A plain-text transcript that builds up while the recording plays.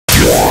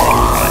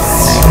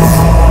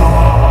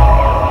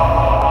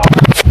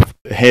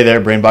Hey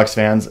there, Brainbox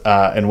fans,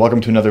 and welcome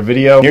to another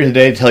video. Here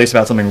today to tell you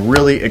about something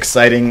really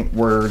exciting.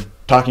 We're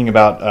talking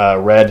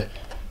about Red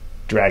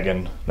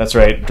Dragon. That's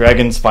right,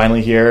 Dragon's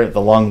finally here. The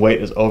long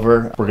wait is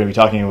over. We're going to be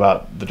talking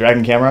about the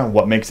Dragon camera,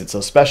 what makes it so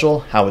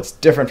special, how it's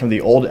different from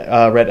the old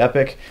Red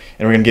Epic,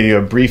 and we're going to give you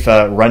a brief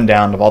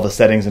rundown of all the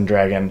settings in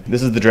Dragon.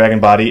 This is the Dragon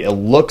body. It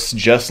looks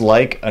just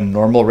like a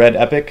normal Red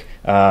Epic.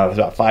 It's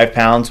about 5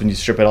 pounds when you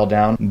strip it all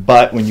down,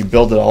 but when you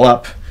build it all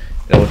up,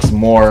 it looks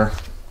more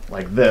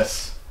like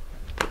this.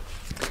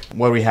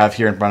 What we have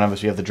here in front of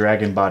us, we have the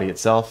Dragon body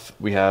itself.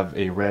 We have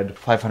a Red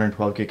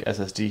 512 gig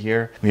SSD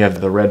here. We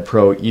have the Red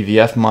Pro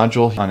EVF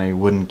module on a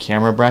wooden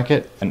camera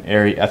bracket, an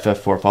Arri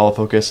FF4 follow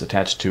focus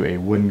attached to a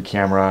wooden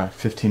camera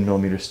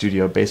 15mm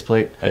studio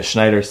baseplate, a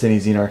Schneider Cine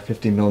Xenar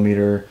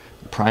 50mm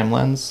prime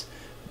lens,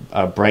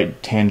 a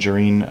bright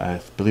tangerine,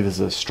 I believe this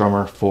is a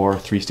Strummer 4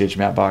 3-stage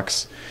matte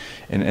box.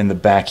 And in the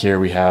back here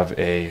we have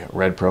a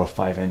Red Pro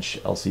 5-inch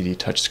LCD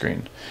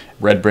touchscreen.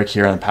 Red brick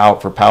here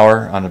for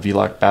power on a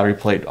V-Lock battery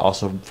plate,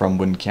 also from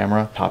wooden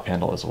camera, top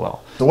handle as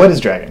well. So what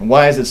is Dragon?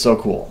 Why is it so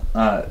cool?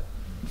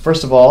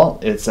 First of all,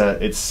 it's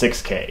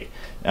 6K.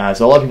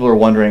 So a lot of people are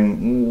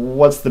wondering,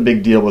 what's the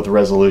big deal with the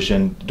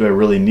resolution? Do I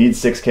really need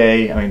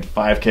 6K? I mean,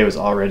 5K was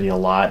already a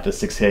lot. Is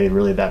 6K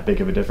really that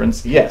big of a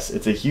difference? Yes,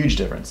 it's a huge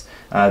difference.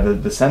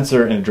 The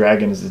sensor in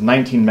Dragon is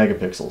 19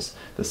 megapixels.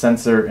 The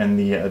sensor in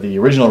the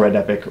original Red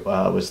Epic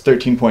was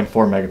 13.4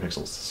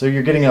 megapixels. So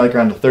you're getting like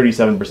around a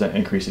 37%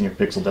 increase in your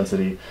pixel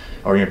density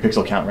or your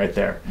pixel count right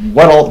there.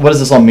 What does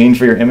this all mean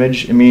for your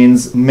image? It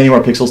means many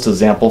more pixels to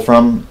sample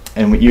from,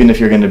 and even if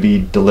you're going to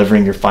be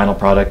delivering your final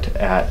product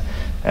at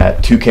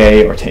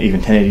 2K or even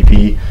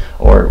 1080p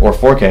or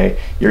 4K,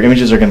 your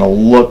images are going to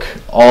look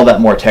all that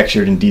more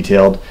textured and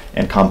detailed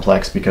and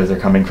complex because they're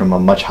coming from a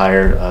much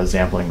higher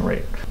sampling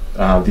rate.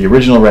 The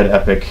original Red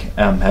Epic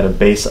had a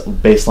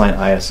baseline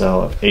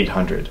ISO of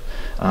 800.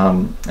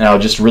 Now,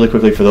 just really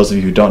quickly, for those of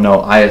you who don't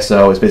know,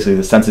 ISO is basically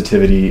the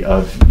sensitivity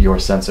of your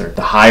sensor.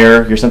 The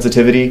higher your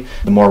sensitivity,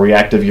 the more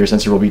reactive your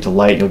sensor will be to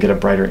light, you'll get a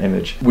brighter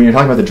image. When you're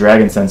talking about the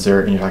Dragon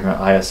sensor and you're talking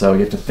about ISO, you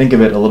have to think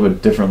of it a little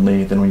bit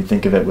differently than when you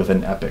think of it with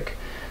an Epic.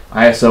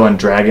 ISO on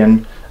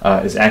Dragon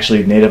is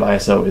actually, native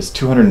ISO is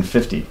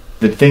 250.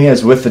 The thing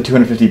is, with the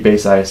 250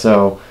 base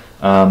ISO,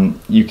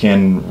 you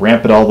can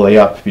ramp it all the way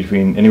up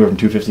between anywhere from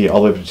 250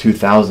 all the way up to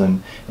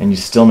 2000, and you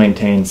still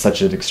maintain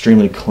such an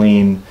extremely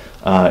clean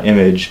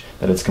image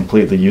that it's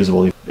completely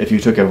usable. If you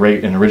took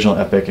an original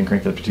Epic and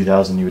cranked it up to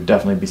 2000, you would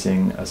definitely be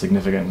seeing a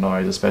significant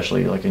noise,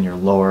 especially like in your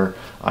lower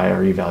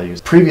IRE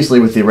values. Previously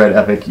with the Red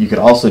Epic, you could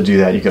also do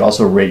that. You could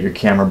also rate your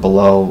camera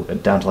below,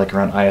 down to like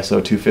around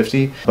ISO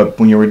 250. But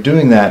when you were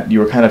doing that, you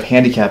were kind of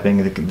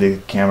handicapping the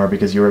camera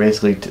because you were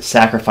basically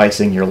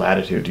sacrificing your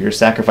latitude. You're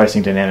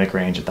sacrificing dynamic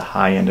range at the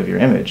high end of your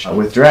image.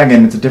 With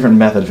Dragon, it's a different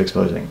method of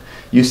exposing.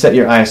 You set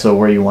your ISO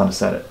where you want to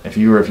set it. If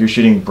you're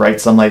shooting bright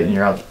sunlight and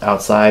you're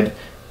outside,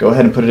 go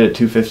ahead and put it at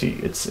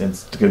 250. It's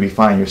going to be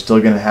fine. You're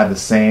still going to have the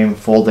same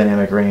full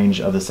dynamic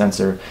range of the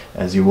sensor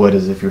as you would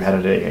as if you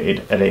had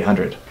it at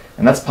 800.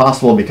 And that's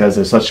possible because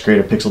there's such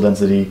greater pixel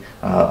density,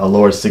 a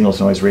lower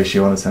signal-to-noise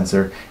ratio on the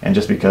sensor, and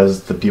just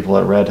because the people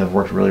at Red have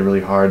worked really,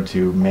 really hard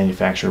to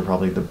manufacture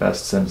probably the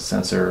best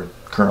sensor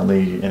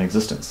currently in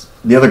existence.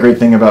 The other great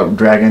thing about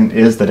Dragon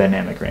is the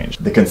dynamic range.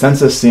 The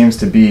consensus seems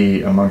to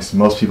be, amongst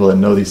most people that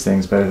know these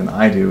things better than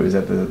I do, is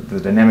that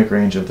the dynamic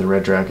range of the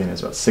Red Dragon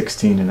is about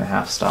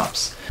 16.5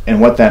 stops. And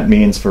what that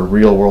means for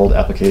real-world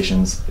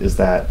applications is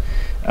that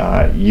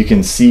you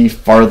can see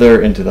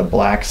farther into the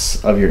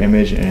blacks of your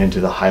image and into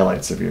the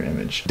highlights of your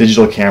image.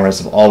 Digital cameras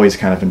have always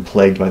kind of been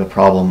plagued by the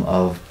problem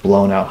of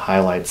blown-out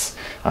highlights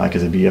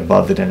because it'd be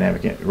above the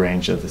dynamic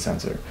range of the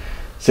sensor.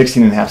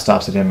 16.5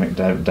 stops of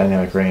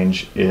dynamic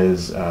range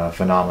is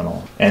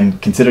phenomenal. And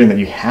considering that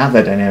you have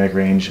that dynamic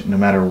range, no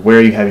matter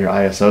where you have your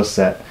ISO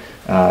set,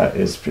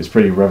 is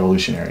pretty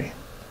revolutionary.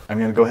 I'm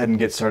going to go ahead and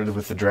get started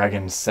with the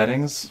Dragon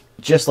settings.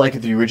 Just like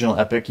the original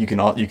Epic, you can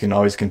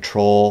always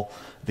control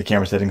the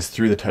camera settings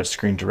through the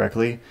touchscreen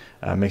directly.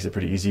 Makes it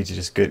pretty easy to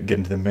just get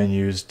into the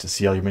menus to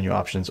see all your menu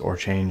options or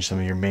change some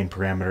of your main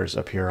parameters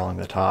up here along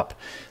the top,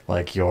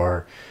 like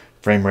your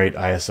frame rate,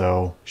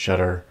 ISO,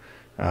 shutter,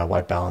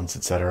 white balance,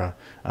 etc.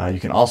 You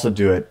can also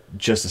do it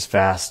just as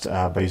fast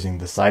by using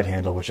the side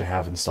handle, which I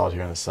have installed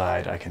here on the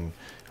side. I can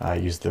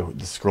use the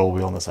scroll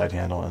wheel on the side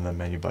handle and the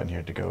menu button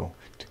here to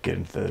get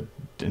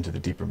into the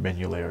deeper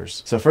menu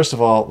layers. So first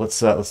of all, let's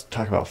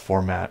talk about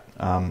format.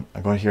 I'm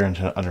going here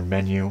under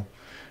menu,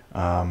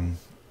 and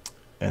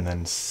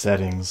then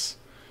settings,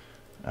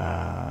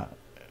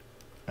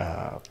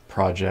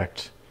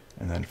 project,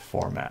 and then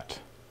format.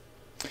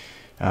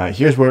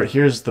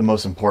 Here's the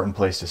most important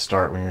place to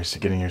start when you're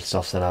getting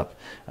yourself set up.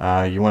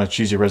 You want to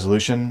choose your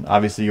resolution.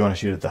 Obviously, you want to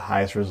shoot at the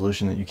highest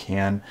resolution that you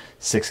can.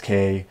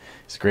 6K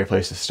is a great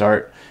place to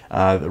start.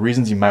 The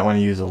reasons you might want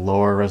to use a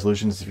lower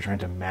resolution is if you're trying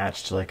to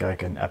match to like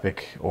an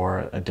Epic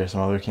or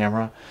some other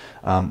camera,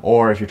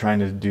 or if you're trying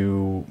to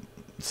do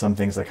some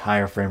things like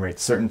higher frame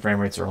rates. Certain frame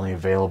rates are only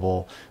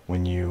available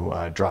when you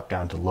drop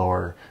down to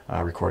lower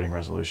recording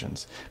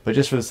resolutions. But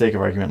just for the sake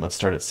of argument, let's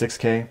start at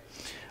 6K.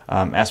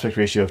 Aspect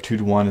ratio of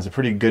 2:1 is a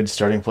pretty good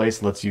starting place.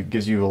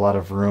 Gives you a lot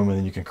of room, and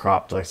then you can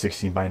crop to like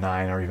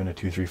 16:9 or even a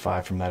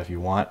 235 from that if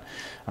you want.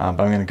 But I'm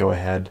going to go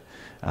ahead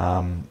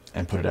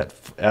and put it at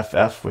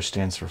FF, which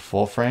stands for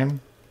full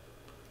frame.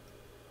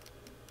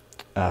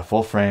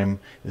 Full frame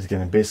is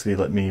going to basically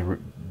let me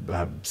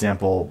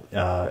sample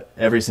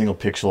every single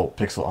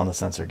pixel on the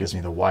sensor. It gives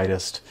me the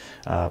widest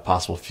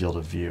possible field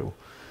of view.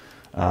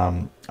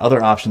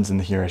 Other options in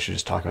here, I should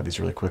just talk about these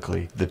really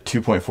quickly. The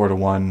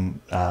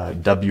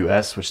 2.4:1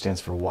 WS, which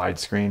stands for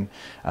widescreen,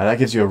 that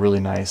gives you a really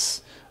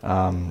nice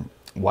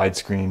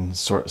widescreen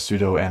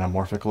pseudo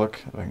anamorphic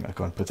look. I'm going to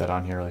go and put that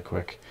on here really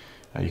quick.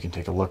 You can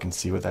take a look and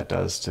see what that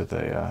does to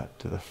the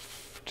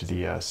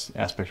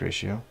aspect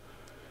ratio.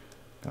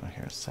 Go down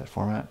here, set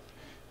format,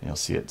 and you'll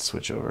see it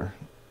switch over.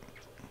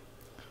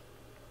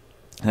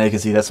 And now you can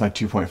see that's my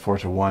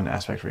 2.4:1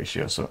 aspect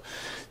ratio. So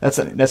that's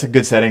a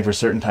good setting for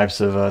certain types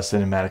of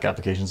cinematic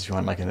applications. If you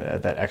want like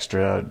that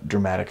extra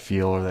dramatic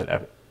feel or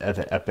that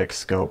epic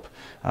scope,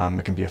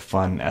 it can be a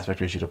fun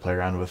aspect ratio to play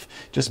around with.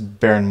 Just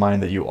bear in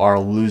mind that you are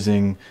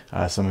losing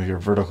some of your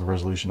vertical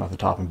resolution off the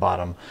top and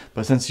bottom.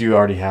 But since you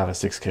already have a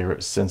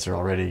 6K sensor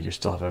already, you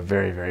still have a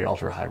very, very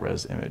ultra high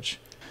res image.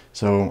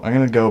 So I'm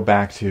going to go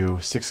back to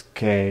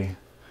 6K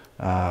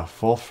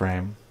full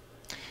frame.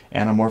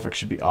 Anamorphic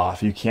should be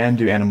off. You can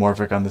do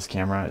anamorphic on this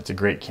camera. It's a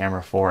great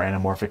camera for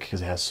anamorphic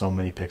because it has so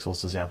many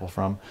pixels to sample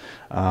from.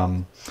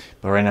 But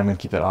right now I'm going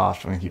to keep that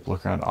off. I'm going to keep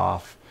looking around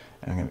off.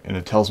 And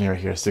it tells me right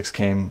here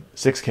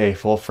 6K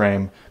full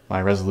frame.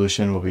 My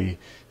resolution will be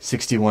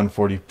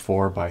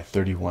 6144 by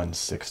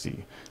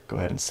 3160. Go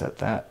ahead and set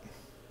that.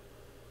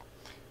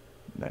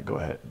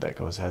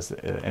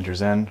 It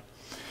enters in.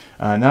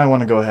 Now I want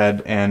to go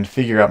ahead and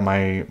figure out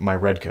my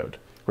red code.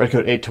 Red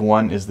code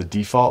 8:1 is the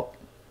default.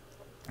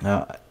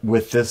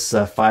 With this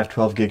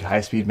 512 gig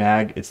high-speed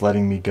mag, it's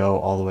letting me go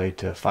all the way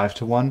to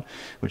 5:1,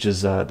 which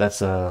is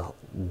that's a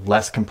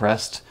less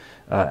compressed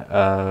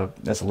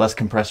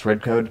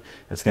red code.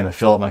 It's going to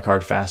fill up my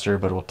card faster,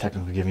 but it will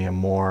technically give me a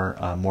more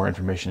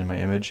information in my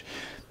image.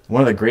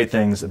 One of the great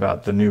things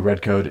about the new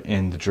red code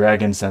in the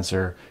Dragon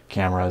sensor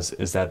cameras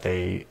is that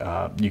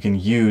you can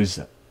use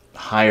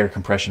higher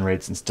compression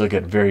rates and still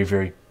get very,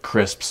 very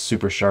crisp,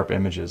 super sharp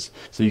images.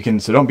 So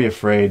don't be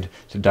afraid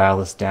to dial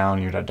this down.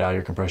 Dial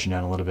your compression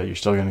down a little bit. You're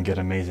still going to get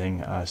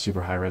amazing,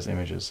 super high res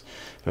images.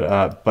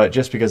 But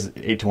just because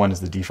 8:1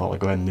 is the default, I'll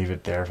go ahead and leave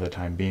it there for the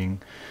time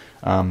being.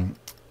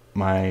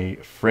 My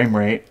frame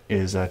rate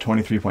is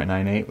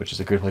 23.98, which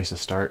is a good place to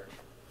start.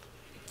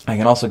 I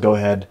can also go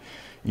ahead.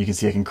 You can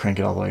see I can crank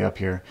it all the way up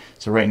here.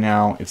 So right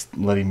now it's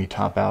letting me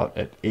top out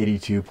at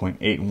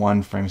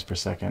 82.81 frames per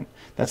second.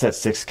 That's at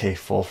 6K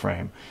full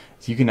frame.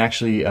 So you can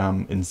actually,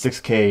 in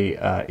 6K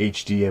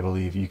HD, I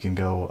believe, you can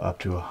go up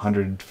to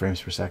 100 frames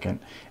per second.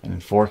 And in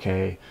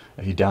 4K,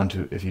 if you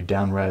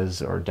down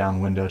res or down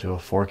window to a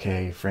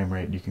 4K frame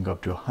rate, you can go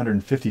up to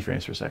 150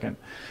 frames per second.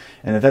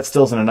 And if that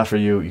still isn't enough for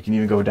you, you can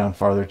even go down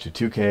farther to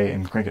 2K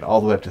and crank it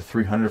all the way up to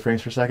 300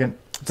 frames per second.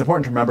 It's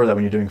important to remember that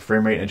when you're doing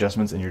frame rate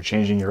adjustments and you're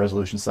changing your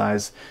resolution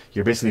size,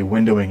 you're basically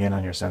windowing in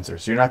on your sensor.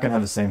 So you're not going to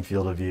have the same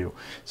field of view.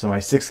 So my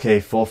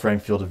 6K full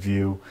frame field of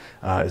view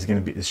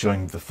is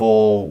showing the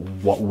full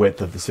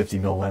width of the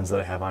 50mm lens that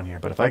I have on here.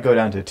 But if I go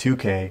down to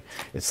 2K,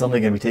 it's suddenly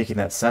going to be taking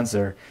that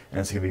sensor and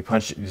it's going to be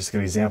just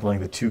going to be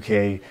sampling the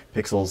 2K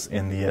pixels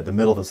in the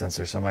middle of the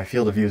sensor. So my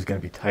field of view is going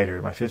to be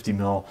tighter. My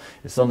 50mm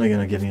is suddenly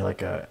going to give me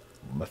like a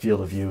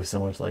field of view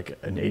similar to like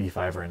an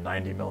 85 or a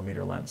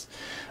 90mm lens.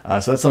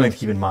 So that's something to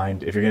keep in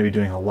mind. If you're going to be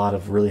doing a lot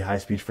of really high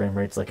speed frame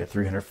rates like at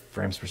 300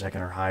 frames per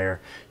second or higher,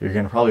 you're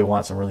going to probably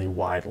want some really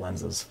wide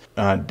lenses.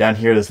 Down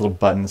here, this little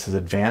button says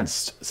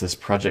advanced. It says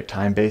project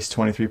time base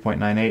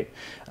 23.98.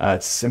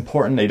 It's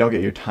important that you don't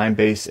get your time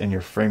base and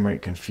your frame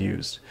rate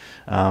confused.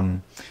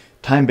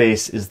 Time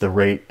base is the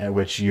rate at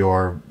which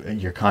your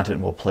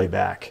content will play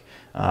back,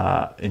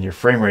 and your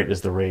frame rate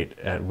is the rate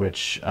at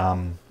which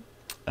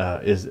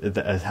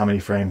is how many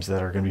frames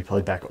that are going to be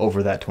played back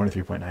over that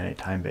 23.98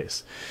 time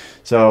base.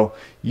 So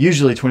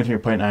usually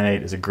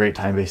 23.98 is a great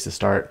time base to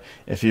start.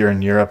 If you're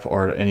in Europe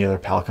or any other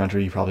PAL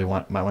country, you probably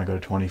might want to go to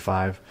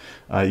 25.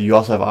 You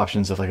also have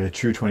options of like a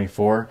true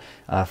 24.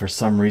 For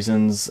some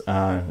reasons,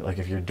 like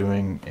if you're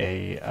doing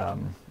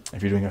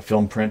a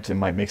film print, it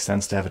might make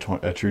sense to have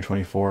a true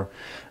 24.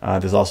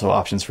 There's also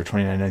options for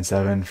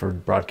 29.97 for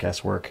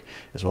broadcast work,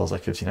 as well as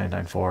like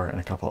 59.94 and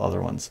a couple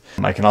other ones.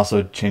 I can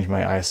also change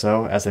my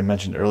ISO. As I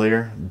mentioned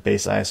earlier,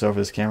 base ISO for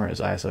this camera is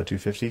ISO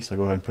 250, so I'll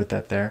go ahead and put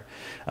that there.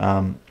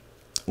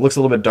 Looks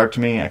a little bit dark to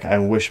me. I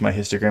wish my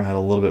histogram had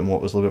was a little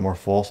bit more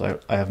full, so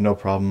I have no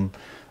problem.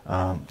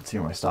 Let's see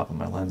where my stop on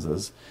my lens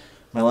is.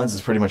 My lens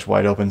is pretty much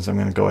wide open, so I'm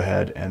going to go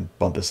ahead and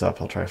bump this up.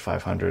 I'll try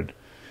 500.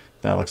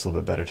 That looks a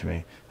little bit better to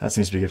me. That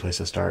seems to be a good place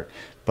to start.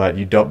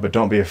 But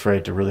don't be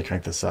afraid to really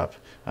crank this up.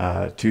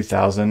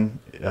 2000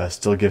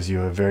 still gives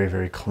you a very,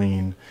 very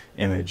clean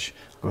image.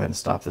 I'll go ahead and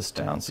stop this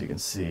down so you can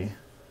see.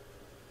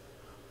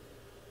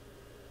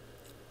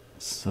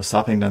 So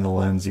stopping down the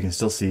lens, you can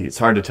still see, it's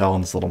hard to tell on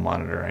this little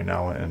monitor, I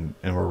know, and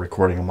we're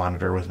recording a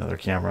monitor with another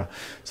camera,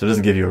 so it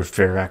doesn't give you a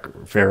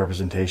fair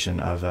representation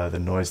of the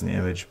noise in the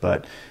image,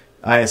 but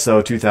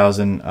ISO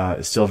 2000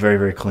 is still very,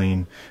 very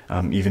clean.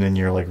 Even in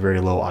your like very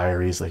low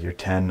IREs, like your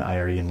 10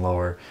 IRE and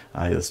lower,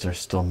 there's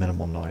still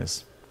minimal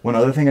noise. One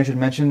other thing I should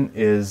mention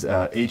is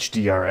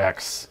Hdr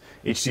X.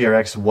 Hdr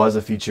X was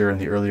a feature in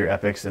the earlier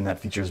Epics, and that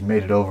feature's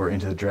made it over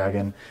into the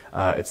Dragon.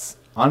 It's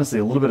honestly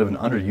a little bit of an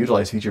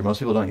underutilized feature. Most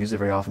people don't use it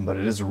very often, but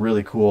it is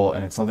really cool,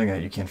 and it's something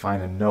that you can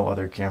find in no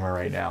other camera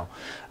right now.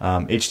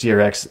 Hdr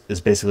X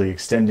is basically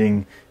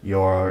extending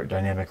your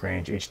dynamic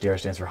range. HDR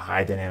stands for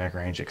high dynamic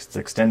range. It's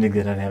extending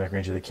the dynamic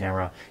range of the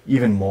camera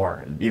even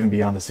more, even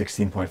beyond the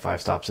 16.5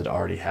 stops it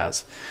already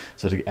has.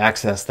 So to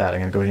access that, I'm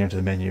going to go here into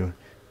the menu,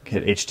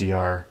 hit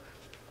HDR,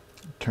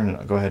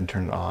 go ahead and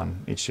turn it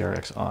on, Hdr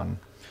X on.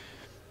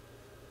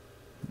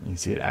 You can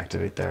see it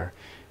activate there.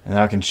 And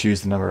now I can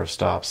choose the number of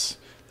stops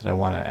that I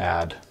want to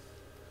add.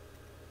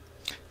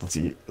 Let's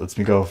see, lets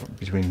me go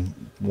between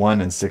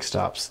 1 and 6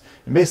 stops.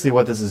 And basically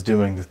what this is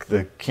doing,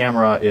 the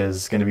camera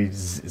is going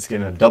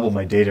to double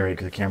my data rate,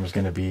 because the camera is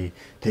going to be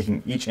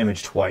taking each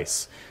image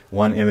twice.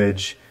 One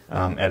image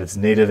at its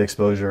native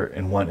exposure,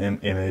 and one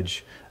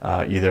image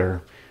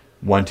either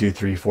 1, 2,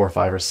 3, 4,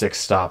 5, or 6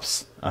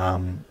 stops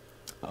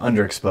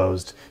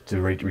underexposed to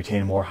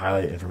retain more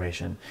highlight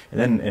information,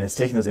 and it's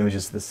taking those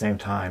images at the same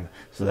time,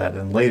 so that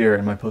then later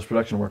in my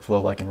post-production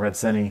workflow, like in Red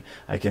Cine,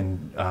 I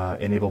can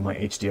enable my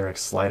HDR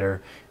X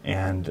slider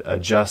and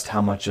adjust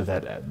how much of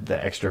the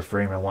extra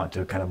frame I want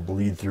to kind of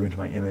bleed through into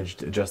my image,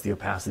 to adjust the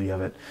opacity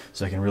of it,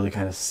 so I can really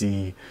kind of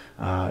see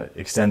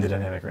extend the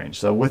dynamic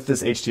range. So with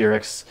this HDR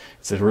X,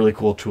 it's a really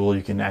cool tool.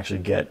 You can actually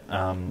get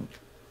you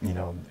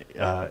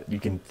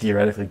can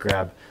theoretically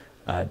grab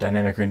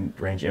dynamic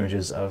range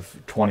images of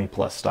 20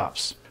 plus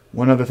stops.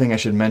 One other thing I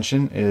should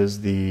mention is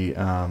the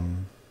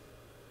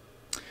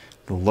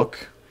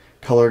look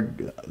color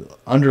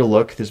under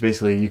look. There's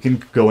basically, you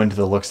can go into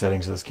the look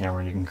settings of this camera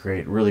and you can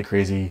create really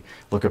crazy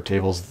lookup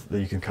tables that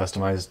you can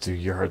customize to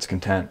your heart's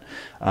content,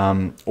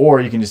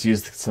 or you can just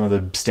use some of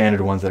the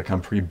standard ones that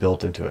come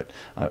pre-built into it.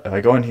 If I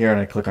go in here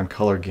and I click on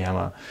color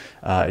gamma,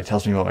 it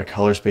tells me what my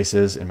color space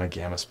is and my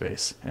gamma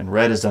space. And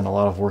Red has done a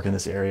lot of work in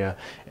this area,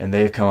 and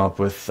they've come up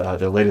with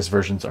their latest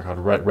versions are called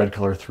Red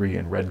Color 3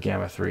 and Red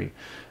Gamma 3.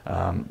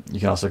 You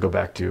can also go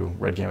back to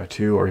Red Gamma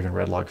 2 or even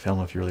Red Log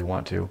Film if you really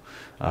want to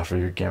for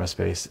your gamma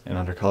space. And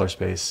under color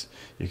space,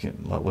 you can,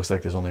 it looks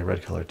like there's only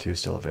Red Color 2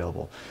 still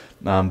available.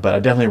 But I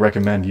definitely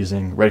recommend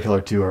using Red Color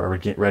 2 or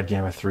Red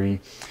Gamma 3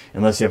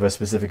 unless you have a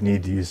specific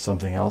need to use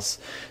something else.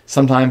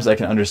 Sometimes I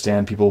can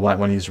understand people might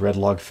want to use Red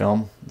Log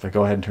Film. If I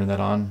go ahead and turn that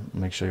on,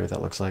 let me show you what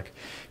that looks like.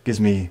 It gives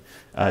me,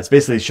 it's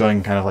basically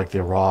showing kind of like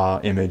the raw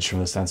image from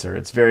the sensor.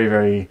 It's very,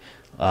 very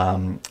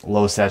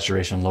low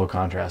saturation, low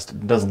contrast.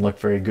 It doesn't look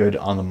very good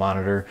on the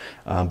monitor,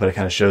 but it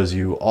kind of shows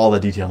you all the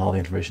detail and all the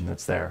information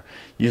that's there.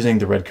 Using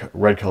the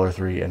Red Color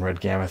 3 and Red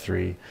Gamma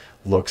 3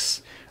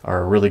 looks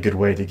are a really good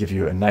way to give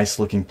you a nice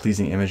looking,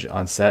 pleasing image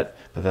on set,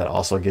 but that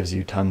also gives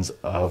you tons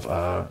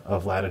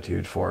of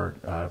latitude for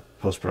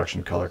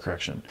post-production color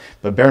correction.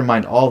 But bear in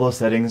mind, all those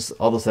settings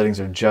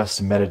are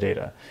just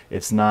metadata.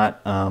 It's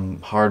not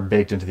hard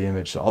baked into the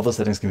image, so all those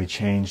settings can be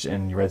changed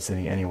in your Red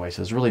Cine anyway,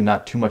 so it's really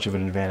not too much of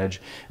an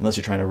advantage unless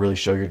you're trying to really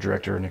show your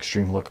director an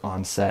extreme look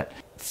on set.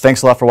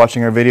 Thanks a lot for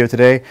watching our video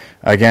today.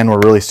 Again,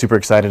 we're really super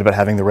excited about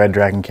having the Red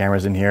Dragon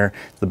cameras in here.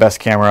 It's the best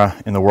camera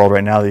in the world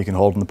right now that you can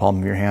hold in the palm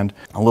of your hand.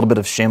 A little bit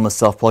of shameless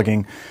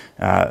self-plugging.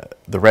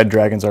 The Red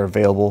Dragons are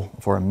available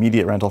for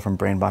immediate rental from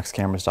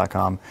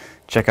brainboxcameras.com.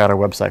 Check out our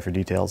website for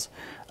details.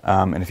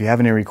 And if you have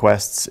any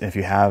requests, if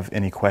you have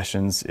any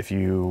questions, if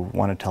you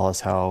want to tell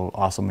us how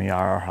awesome we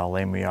are or how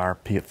lame we are,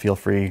 feel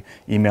free,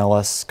 email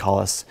us, call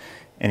us.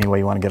 Any way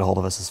you want to get a hold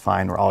of us is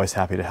fine. We're always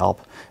happy to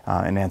help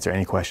and answer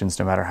any questions,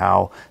 no matter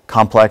how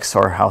complex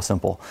or how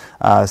simple.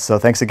 So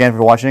thanks again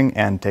for watching,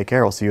 and take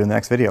care. We'll see you in the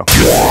next video.